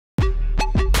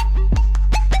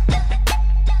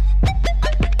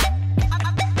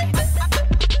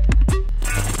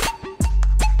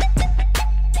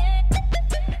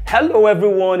Hello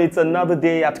everyone, it's another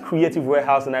day at Creative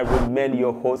Warehouse and I remain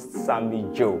your host, Sammy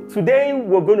Joe. Today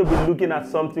we're going to be looking at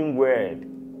something weird.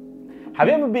 Have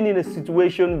you ever been in a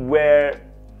situation where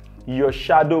your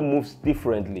shadow moves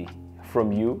differently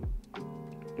from you?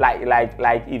 Like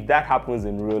if that happens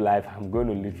in real life, I'm going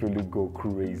to literally go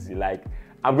crazy. Like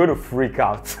I'm going to freak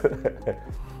out.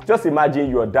 Just imagine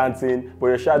you're dancing, but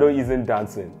your shadow isn't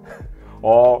dancing.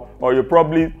 Or you're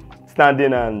probably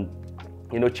standing and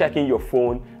checking your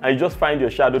phone and you just find your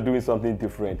shadow doing something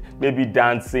different. Maybe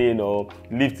dancing or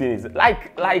lifting.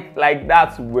 Like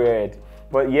that's weird.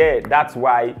 But yeah, that's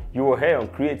why you were here on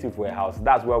Creative Warehouse.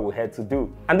 That's what we're here to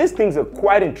do. And these things are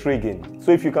quite intriguing.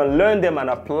 So if you can learn them and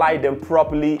apply them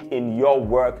properly in your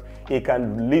work, it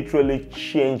can literally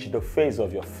change the face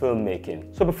of your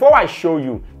filmmaking. So before I show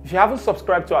you, if you haven't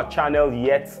subscribed to our channel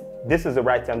yet, this is the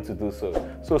right time to do so.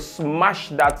 So smash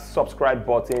that subscribe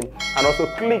button and also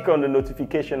click on the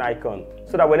notification icon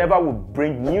so that whenever we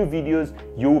bring new videos,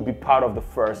 you will be part of the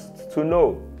first to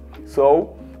know.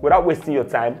 So without wasting your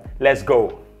time, let's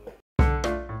go.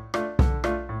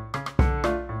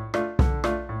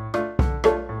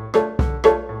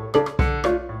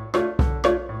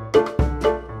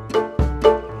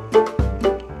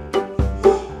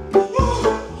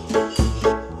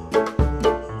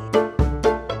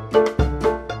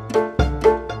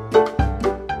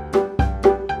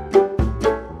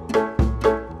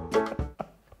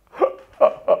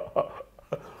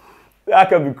 That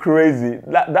can be crazy.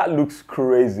 That looks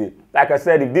crazy. Like I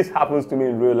said, if this happens to me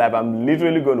in real life, I'm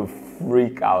literally going to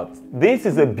freak out. This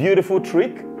is a beautiful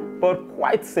trick, but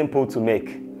quite simple to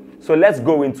make. So let's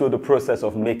go into the process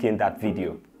of making that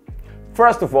video.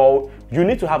 First of all, you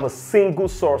need to have a single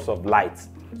source of light.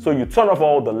 So you turn off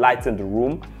all the lights in the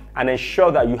room and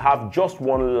ensure that you have just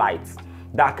one light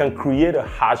that can create a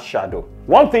harsh shadow.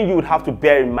 One thing you would have to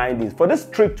bear in mind is for this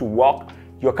trick to work,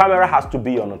 your camera has to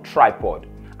be on a tripod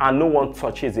and no one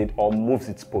touches it or moves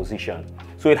its position.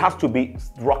 So it has to be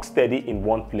rock steady in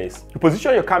one place. You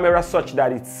position your camera such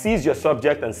that it sees your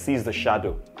subject and sees the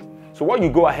shadow. So what you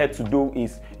go ahead to do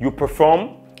is you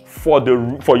perform for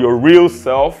your real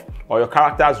self or your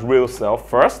character's real self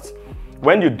first.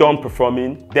 When you're done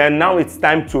performing, then now it's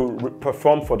time to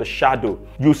perform for the shadow.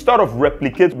 You sort of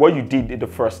replicate what you did the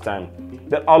first time.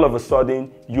 Then all of a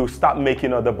sudden, you start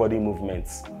making other body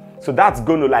movements. So that's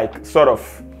going to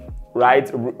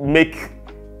make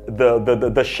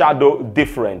the shadow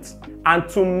different. And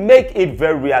to make it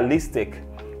very realistic,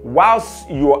 whilst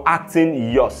you're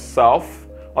acting yourself,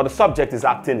 or the subject is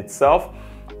acting itself,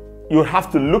 you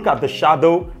have to look at the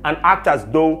shadow and act as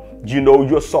though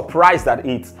you're surprised at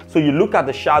it. So you look at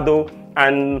the shadow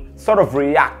and sort of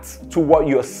react to what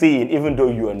you're seeing, even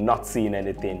though you are not seeing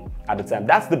anything at the time.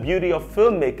 That's the beauty of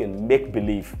filmmaking,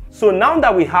 make-believe. So now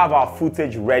that we have our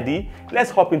footage ready, let's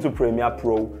hop into Premiere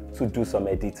Pro to do some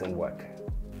editing work.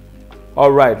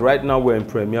 All right now we're in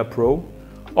Premiere Pro.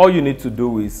 All you need to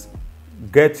do is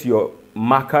get your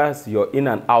markers, your in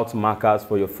and out markers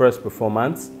for your first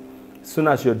performance. As soon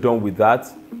as you're done with that,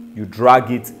 you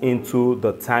drag it into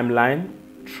the timeline,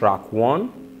 track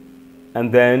 1,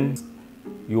 and then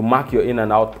you mark your in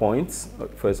and out points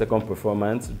for a second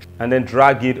performance and then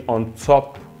drag it on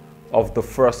top of the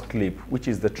first clip, which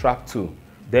is the track 2.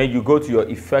 Then you go to your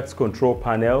effects control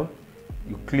panel,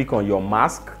 you click on your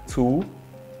mask tool,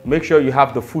 make sure you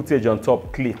have the footage on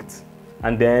top clicked,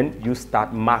 and then you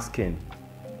start masking.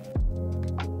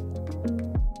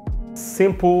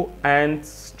 Simple and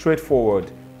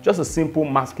straightforward. Just a simple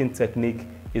masking technique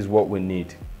is what we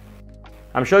need.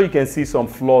 I'm sure you can see some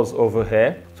flaws over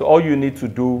here. So all you need to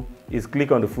do is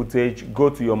click on the footage, go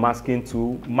to your masking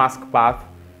tool, mask path,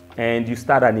 and you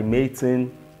start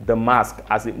animating the mask.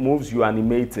 As it moves, you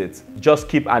animate it. Just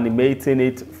keep animating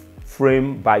it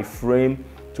frame by frame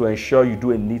to ensure you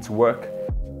do a neat work.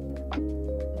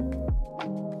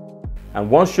 And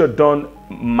once you're done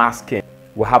masking,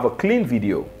 we'll have a clean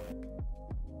video.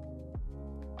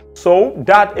 So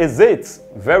that is it.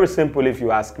 Very simple if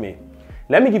you ask me.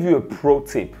 Let me give you a pro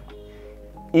tip.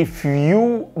 If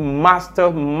you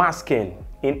master masking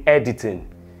in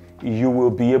editing, you will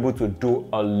be able to do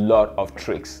a lot of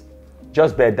tricks.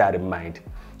 Just bear that in mind.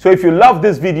 So if you love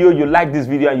this video, you like this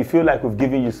video, and you feel like we've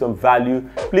given you some value,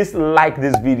 please like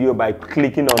this video by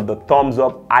clicking on the thumbs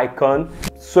up icon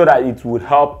so that it would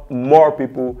help more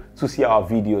people to see our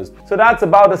videos. So that's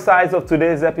about the size of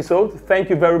today's episode. Thank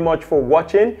you very much for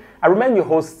watching. I remain your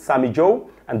host, Sammy Joe,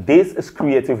 and this is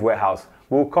Creative Warehouse.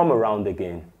 We'll come around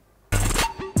again.